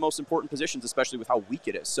that's one of the most important positions, especially with how weak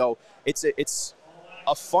it is. So it's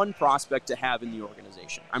a fun prospect to have in the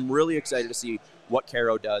organization. I'm really excited to see what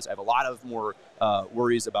Caro does. I have a lot of more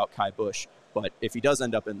worries about Kai Busch, but if he does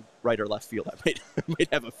end up in right or left field, I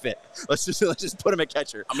might have a fit. Let's just put him at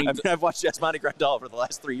catcher. I've watched Yasmani Grandal for the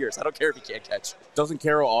last 3 years. I don't care if he can't catch. Doesn't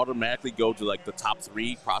Carroll automatically go to the top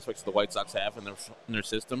 3 prospects the White Sox have in their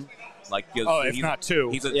system? If not 2.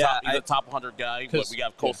 He's a top 100 guy. But we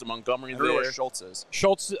got Colson Montgomery there. Where Schultz is.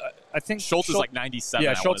 Schultz, I think Schultz is 97.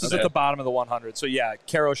 Yeah, Schultz is at the bottom of the 100. So yeah,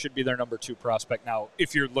 Caro should be their number 2 prospect now,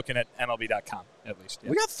 if you're looking at MLB.com at least. Yeah.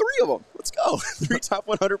 We got 3 of them. Let's go. 3 top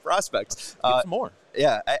 100 prospects. Get some more.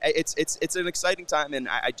 Yeah, it's an exciting time, and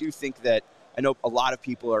I do think that I know a lot of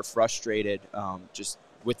people are frustrated just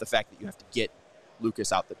with the fact that you have to get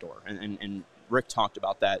Lucas out the door, and Rick talked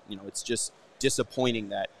about that. It's just disappointing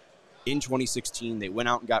that in 2016. They went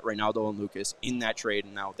out and got Reynaldo and Lucas in that trade,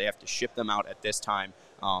 and now they have to ship them out at this time.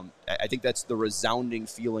 I think that's the resounding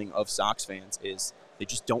feeling of Sox fans is they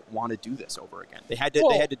just don't want to do this over again. They had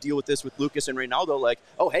to deal with this with Lucas and Reynaldo, like,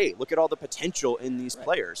 oh, hey, look at all the potential in these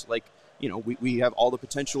players. Like, we have all the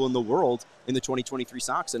potential in the world in the 2023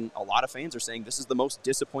 Sox, and a lot of fans are saying this is the most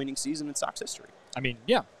disappointing season in Sox history. I mean,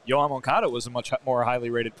 yeah, Yoán Moncada was a much more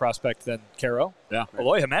highly rated prospect than Caro. Yeah.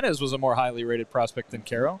 Eloy Jimenez was a more highly rated prospect than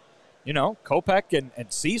Caro. Kopech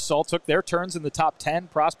and Cecil took their turns in the top 10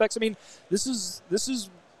 prospects. I mean, this is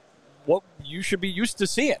what you should be used to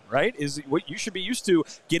seeing, right? Is what you should be used to,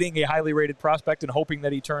 getting a highly rated prospect and hoping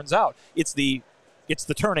that he turns out. It's the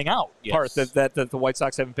turning out part that the White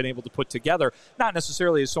Sox haven't been able to put together, not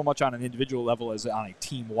necessarily so much on an individual level as on a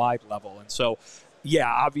team-wide level. And so,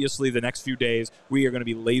 yeah, obviously the next few days we are going to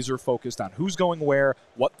be laser focused on who's going where,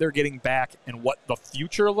 what they're getting back, and what the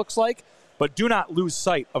future looks like. But do not lose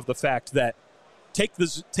sight of the fact that take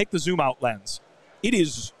the zoom out lens. It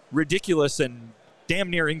is ridiculous and damn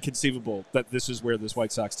near inconceivable that this is where this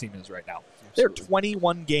White Sox team is right now. Absolutely. They're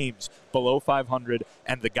 21 games below 500,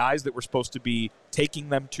 and the guys that were supposed to be taking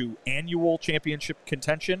them to annual championship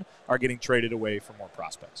contention are getting traded away for more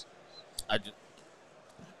prospects.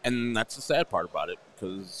 And that's the sad part about it,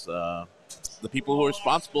 because the people who are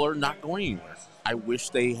responsible are not going anywhere. I wish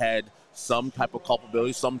they had some type of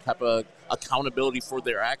culpability, some type of accountability for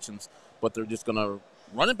their actions, but they're just going to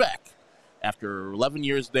run it back after 11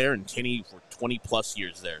 years there and Kenny for 20-plus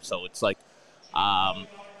years there. So it's like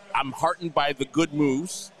I'm heartened by the good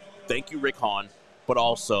moves. Thank you, Rick Hahn. But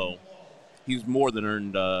also, he's more than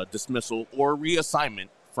earned dismissal or reassignment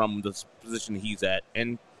from the position he's at,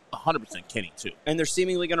 and 100% Kenny, too. And they're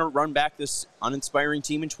seemingly going to run back this uninspiring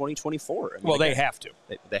team in 2024. They have to.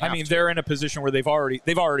 They're in a position where they've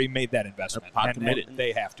already made that investment. They're committed. And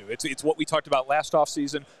they have to. It's what we talked about last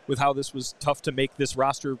offseason with how this was tough to make this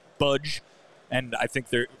roster budge. And I think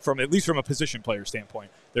they're, at least from a position player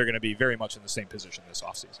standpoint, they're going to be very much in the same position this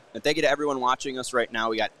offseason. And thank you to everyone watching us right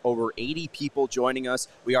now. We got over 80 people joining us.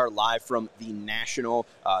 We are live from the National.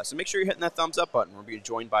 So make sure you're hitting that thumbs up button. We're being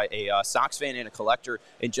joined by a Sox fan and a collector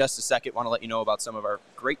in just a second. Want to let you know about some of our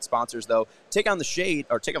great sponsors, though. Take on the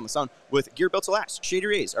sun with gear built to last. Shady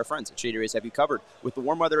Rays, our friends at Shady Rays have you covered with the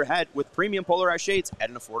warm weather ahead with premium polarized shades at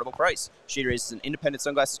an affordable price. Shady Rays is an independent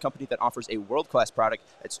sunglasses company that offers a world-class product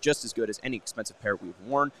that's just as good as any expensive pair we've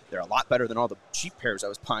worn. They're a lot better than all the cheap pairs I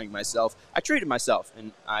was buying myself. I treated myself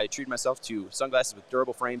to sunglasses with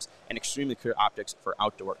durable frames and extremely clear optics for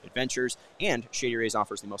outdoor adventures. And Shady Rays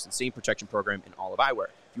offers the most insane protection program in all of eyewear.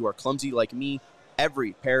 If you are clumsy like me,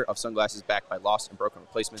 every pair of sunglasses backed by lost and broken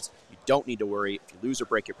replacements. You don't need to worry if you lose or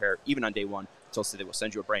break your pair, even on day one. Until they will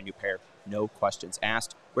send you a brand new pair, no questions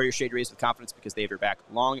asked. Wear your Shady Rays with confidence because they have your back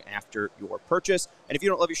long after your purchase. And if you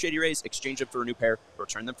don't love your Shady Rays, exchange them for a new pair or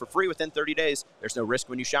return them for free within 30 days. There's no risk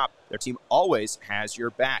when you shop. Their team always has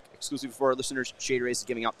your back. Exclusively for our listeners, Shady Rays is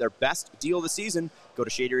giving out their best deal of the season. Go to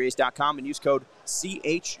ShadyRays.com and use code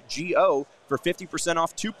CHGO for 50%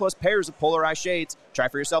 off 2+ pairs of polarized shades. Try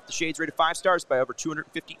for yourself the shades rated 5 stars by over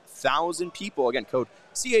 250,000 people. Again, code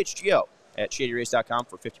CHGO at ShadyRays.com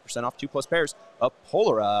for 50% off 2+ pairs of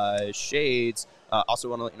polarized shades. Also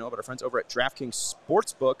want to let you know about our friends over at DraftKings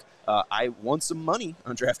Sportsbook. I won some money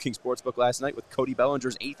on DraftKings Sportsbook last night with Cody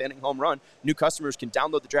Bellinger's 8th inning home run. New customers can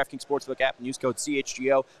download the DraftKings Sportsbook app and use code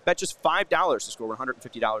CHGO. Bet just $5 to score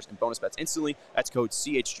 $150 in bonus bets instantly. That's code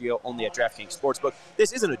CHGO only at DraftKings Sportsbook.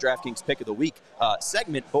 This isn't a DraftKings Pick of the Week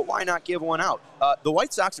segment, but why not give one out? The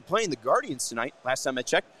White Sox are playing the Guardians tonight. Last time I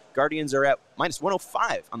checked, Guardians are at minus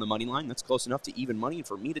 105 on the money line. That's close enough to even money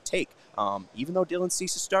for me to take. Even though Dylan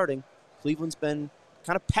Cease is starting, Cleveland's been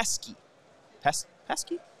kind of pesky.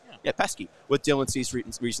 Pesky? Yeah, pesky with Dylan Cease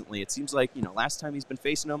recently. It seems like, last time he's been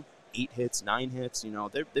facing them, 8 hits, 9 hits.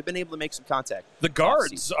 They've been able to make some contact. The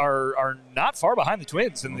Guards are not far behind the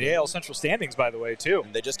Twins in the AL Central standings, by the way, too.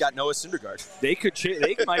 And they just got Noah Syndergaard.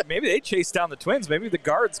 Maybe they chase down the Twins. Maybe the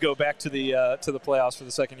Guards go back to the playoffs for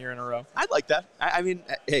the second year in a row. I'd like that. I'll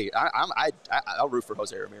root for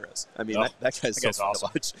Jose Ramirez. That guy's so fun to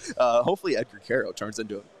watch. Hopefully Edgar Caro turns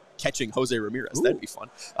into catching Jose Ramirez. Ooh. That'd be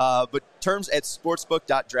fun. But terms at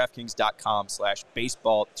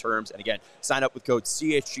sportsbook.draftkings.com/baseball terms. And again, sign up with code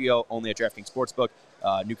CHGO only at DraftKings Sportsbook.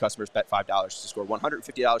 New customers bet $5 to score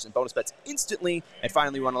 $150 in bonus bets instantly. And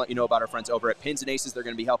finally, we want to let you know about our friends over at Pins and Aces. They're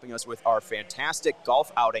going to be helping us with our fantastic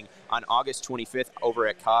golf outing on August 25th over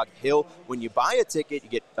at Cog Hill. When you buy a ticket, you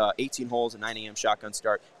get 18 holes, a 9 a.m. shotgun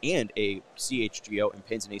start, and a CHGO and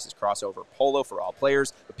Pins and Aces crossover polo for all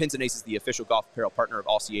players. But Pins and Aces is the official golf apparel partner of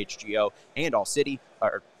all CHGO and All City.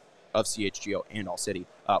 of CHGO and All City.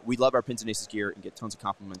 We love our Pins and Aces gear and get tons of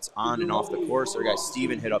compliments on and off the course. Our guy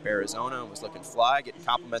Steven hit up Arizona and was looking fly, getting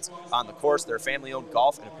compliments on the course. They're a family-owned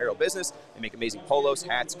golf and apparel business. They make amazing polos,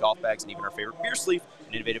 hats, golf bags, and even our favorite beer sleeve,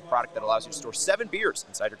 an innovative product that allows you to store 7 beers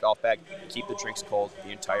inside your golf bag and keep the drinks cold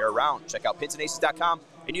the entire round. Check out pinsandaces.com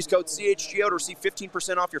and use code CHGO to receive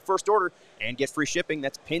 15% off your first order and get free shipping.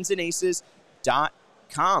 That's pinsandaces.com.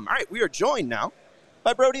 All right, we are joined now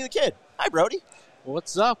by Brody the Kid. Hi, Brody.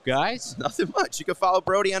 What's up, guys? Nothing much. You can follow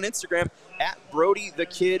Brody on Instagram at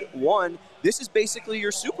BrodyTheKid1. This is basically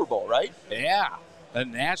your Super Bowl, right? Yeah. The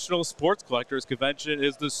National Sports Collectors Convention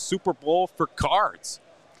is the Super Bowl for cards.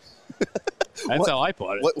 That's how I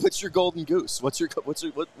put it. What's your golden goose? What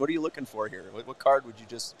are you looking for here? What card would you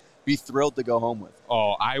just be thrilled to go home with?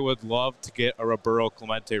 Oh, I would love to get a Roberto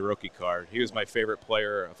Clemente rookie card. He was my favorite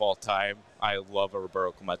player of all time. I love a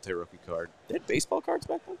Roberto Clemente rookie card. They had baseball cards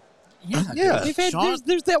back then? Yeah.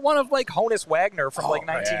 There's that one of like Honus Wagner from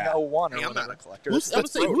 1901 or I'm whatever. not a collector. Who's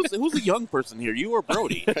the young person here? You or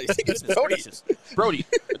Brody? I think it's Brody. Brody,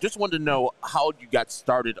 I just wanted to know how you got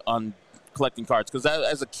started on collecting cards, because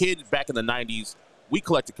as a kid back in the 90s, we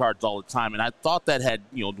collected cards all the time, and I thought that had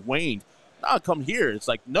waned. Now I come here, it's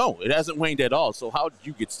like, no, it hasn't waned at all. So how did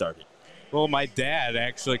you get started? Well, my dad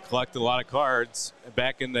actually collected a lot of cards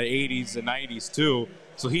back in the 80s and 90s, too.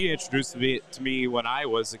 So he introduced to me when I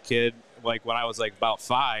was a kid, like when I was like about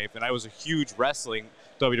 5, and I was a huge wrestling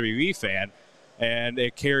WWE fan. And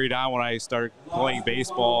it carried on when I started playing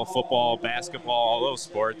baseball, football, basketball, all those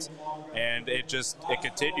sports. And it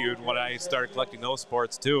continued when I started collecting those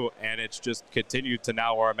sports, too. And it's just continued to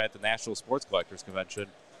now where I'm at the National Sports Collectors Convention.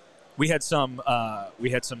 We had some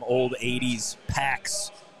old 80s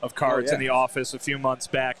packs of cards in the office a few months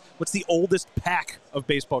back. What's the oldest pack of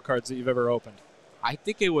baseball cards that you've ever opened? I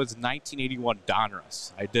think it was 1981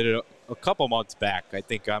 Donruss. I did it a couple months back, I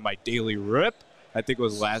think, on my daily rip. I think it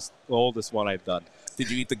was the oldest one I've done.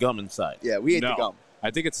 Did you eat the gum inside? Yeah, we ate the gum.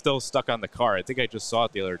 I think it's still stuck on the card. I think I just saw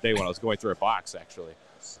it the other day when I was going through a box, actually.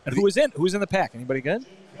 And who was in the pack? Anybody good?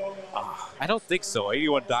 I don't think so.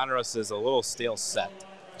 81 Donruss is a little stale set.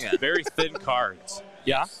 Yeah. Very thin cards.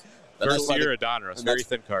 Yeah. First year of Donruss, very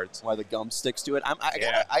thin cards. Why the gum sticks to it.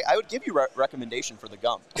 I would give you a recommendation for the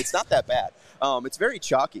gum. It's not that bad. It's very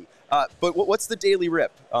chalky. But what's the daily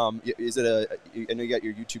rip? Is it I know you got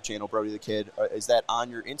your YouTube channel, Brody the Kid. Is that on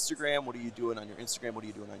your Instagram? What are you doing on your Instagram? What are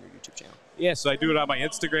you doing on your YouTube channel? Yeah, so I do it on my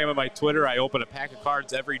Instagram and my Twitter. I open a pack of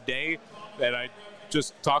cards every day, and I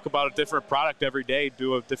just talk about a different product every day,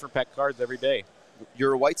 do a different pack of cards every day.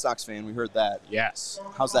 You're a White Sox fan. We heard that. Yes.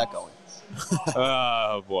 How's that going?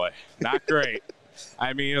 Oh, boy. Not great.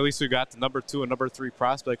 I mean, at least we got the number 2 and number 3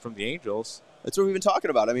 prospect from the Angels. That's what we've been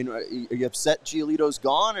talking about. I mean, are you upset Giolito's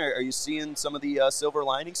gone, or are you seeing some of the silver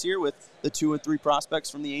linings here with the 2 and 3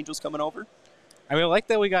 prospects from the Angels coming over? I mean, I like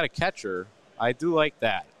that we got a catcher. I do like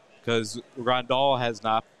that because Grandal has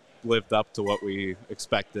not lived up to what we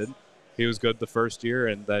expected. He was good the first year,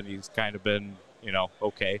 and then he's kind of been,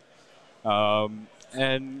 okay.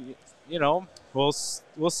 And, we'll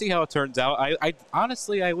see how it turns out. I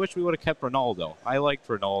honestly, I wish we would have kept Ronaldo. I liked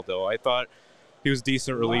Ronaldo. I thought he was a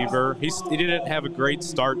decent reliever. He didn't have a great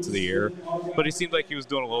start to the year, but he seemed like he was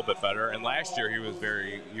doing a little bit better. And last year he was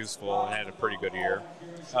very useful and had a pretty good year.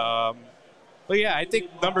 But, yeah, I think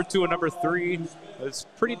number 2 and number 3 is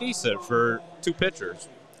pretty decent for 2 pitchers.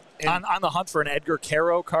 On the hunt for an Edgar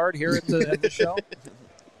Caro card here at the show?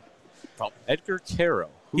 Edgar Caro.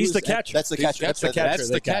 He's the catcher. That's the catcher. That's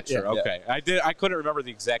the catcher. Yeah. Okay. I couldn't remember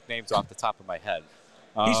the exact names off the top of my head.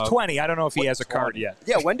 He's 20. I don't know if he has a card yet.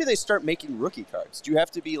 Yeah, when do they start making rookie cards? Do you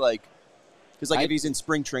have to be because if he's in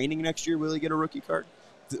spring training next year, will he get a rookie card?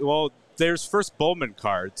 Well, there's first Bowman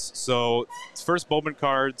cards. So first Bowman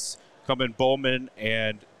cards come in Bowman,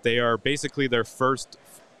 and they are basically their first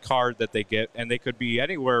card that they get, and they could be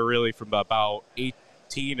anywhere really from about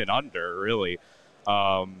 18 and under, really.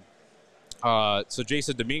 So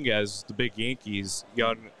Jason Dominguez, the big Yankees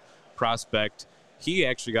young prospect, he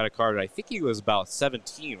actually got a card. I think he was about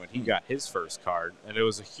 17 when he got his first card, and it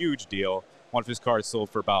was a huge deal. One of his cards sold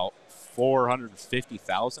for about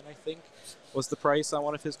 $450,000, I think, was the price on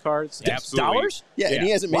one of his cards. Absolutely. Dollars? Yeah, and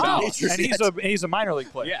he hasn't made the majors and yet. he's a minor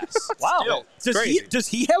league player. Yes. Wow. Does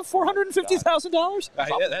he have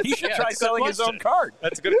 $450,000? He should try selling his own card.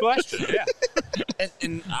 That's a good question. Yeah.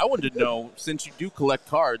 And I wanted to know, since you do collect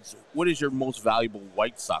cards, what is your most valuable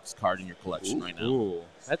White Sox card in your collection right now? Ooh,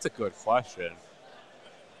 that's a good question.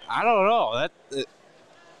 I don't know.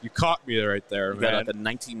 You caught me right there, You man. got like a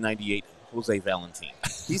 1998 Jose Valentin.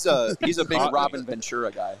 He's a big Robin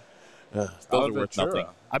Ventura guy. Those are worth nothing.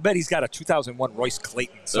 I bet he's got a 2001 Royce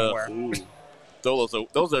Clayton somewhere. Those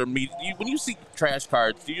are when you see trash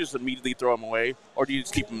cards, do you just immediately throw them away, or do you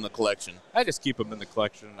just keep them in the collection? I just keep them in the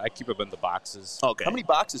collection. I keep them in the boxes. Okay. How many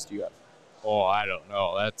boxes do you have? Oh, I don't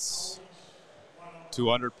know. That's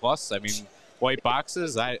 200 plus. I mean, white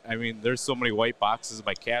boxes. I mean, there's so many white boxes in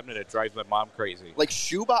my cabinet. It drives my mom crazy. Like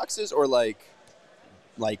shoe boxes or like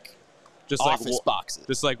just office boxes?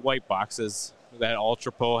 Just like white boxes that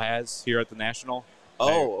Ultra Pro has here at the National.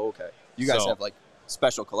 Oh, okay. You guys have like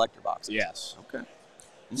special collector boxes. Yes. Okay.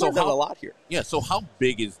 So a lot here. Yeah. So how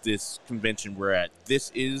big is this convention we're at?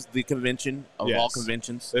 This is the convention of all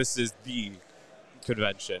conventions. This is the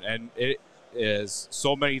convention, and it is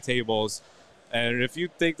so many tables. And if you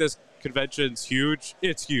think this convention's huge,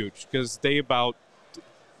 it's huge because they about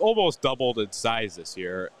almost doubled in size this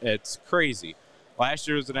year. It's crazy. Last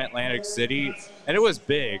year was in Atlantic City, and it was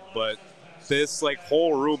big, but this like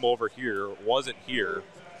whole room over here wasn't here.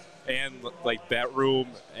 And like that room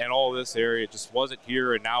and all this area just wasn't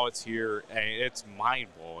here, and now it's here, and it's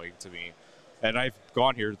mind-blowing to me. And I've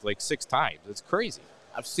gone here like 6 times. It's crazy.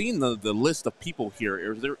 I've seen the list of people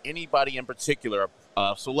here. Is there anybody in particular,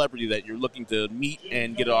 a celebrity that you're looking to meet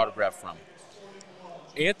and get an autograph from?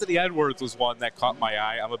 Anthony Edwards was one that caught my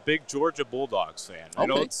eye. I'm a big Georgia Bulldogs fan. I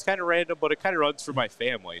know it's kind of random, but it kind of runs through my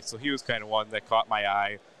family. So he was kind of one that caught my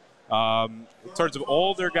eye. In terms of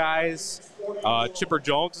older guys, Chipper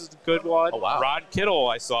Jones is a good one. Oh, wow. Ron Kittle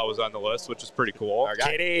I saw was on the list, which is pretty cool.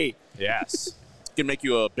 Kitty. Yes. Can make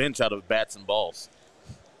you a bench out of bats and balls.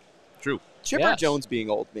 True. Chipper Jones being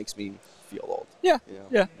old makes me feel old. Yeah.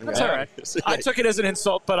 That's all right. I took it as an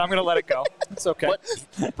insult, but I'm going to let it go. It's okay.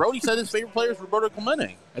 But Brody said his favorite player is Roberto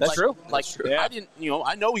Clemente. That's true. That's true. I didn't,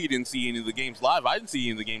 I know he didn't see any of the games live. I didn't see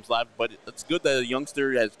any of the games live, but it's good that a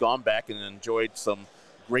youngster has gone back and enjoyed some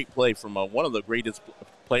great play from one of the greatest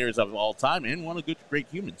players of all time and one of the great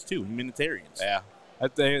humans too, humanitarians. Yeah. I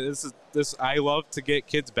think I love to get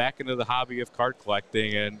kids back into the hobby of card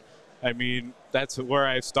collecting, and I mean that's where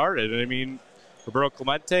I started. And I mean, Roberto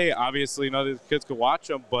Clemente, obviously none of the kids could watch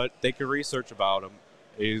him, but they could research about him.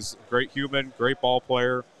 He's a great human, great ball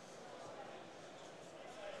player.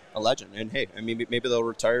 A legend. And hey, I mean, maybe they'll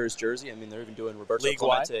retire his jersey. I mean, they're even doing Roberto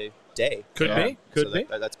League-wide? Clemente Day. Could be. Could be.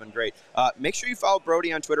 That's been great. Make sure you follow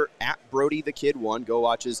Brody on Twitter at BrodyTheKid1. Go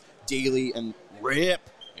watch his daily and rip.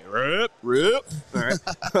 All right.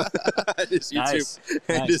 His YouTube.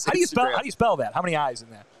 And his How do Instagram. you spell that? How many I's in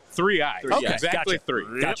that? 3 eyes. Okay, Exactly gotcha.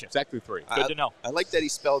 3. Gotcha. Exactly 3. Good to know. I like that he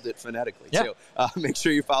spelled it phonetically, Yeah. too. Make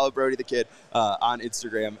sure you follow Brody the Kid on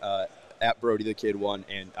Instagram at BrodyTheKid1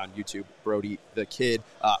 and on YouTube, Brody the Kid.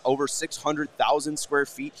 Over 600,000 square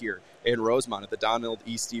feet here in Rosemont at the Donald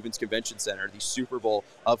E. Stevens Convention Center, the Super Bowl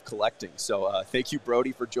of collecting. So thank you,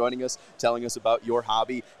 Brody, for joining us, telling us about your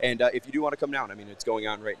hobby. And if you do want to come down, I mean, it's going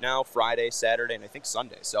on right now, Friday, Saturday, and I think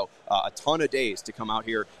Sunday. So a ton of days to come out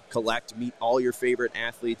here, collect, meet all your favorite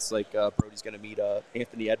athletes. Like Brody's going to meet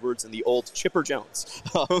Anthony Edwards and the old Chipper Jones.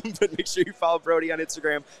 But make sure you follow Brody on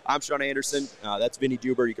Instagram. I'm Sean Anderson. That's Vinny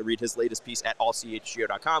Duber. You can read his latest piece at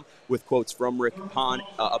allchgo.com with quotes from Rick Hahn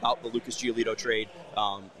about the Lucas Giolito trade.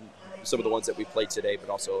 Some of the ones that we played today, but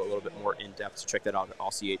also a little bit more in-depth. So check that out at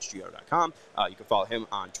allchgo.com. You can follow him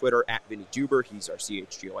on Twitter at Vinny Duber. He's our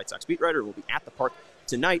CHGO White Sox beat writer. We'll be at the park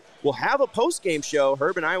tonight. We'll have a post-game show.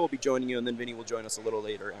 Herb and I will be joining you, and then Vinny will join us a little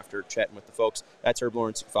later after chatting with the folks. That's Herb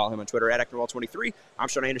Lawrence. You can follow him on Twitter at ActonWall23. I'm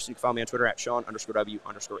Sean Anderson. You can follow me on Twitter at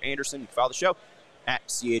Sean_W_Anderson. You can follow the show at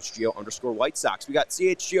CHGO_White Sox. We got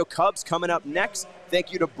CHGO Cubs coming up next.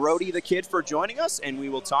 Thank you to Brody the Kid for joining us, and we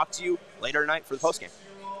will talk to you later tonight for the postgame.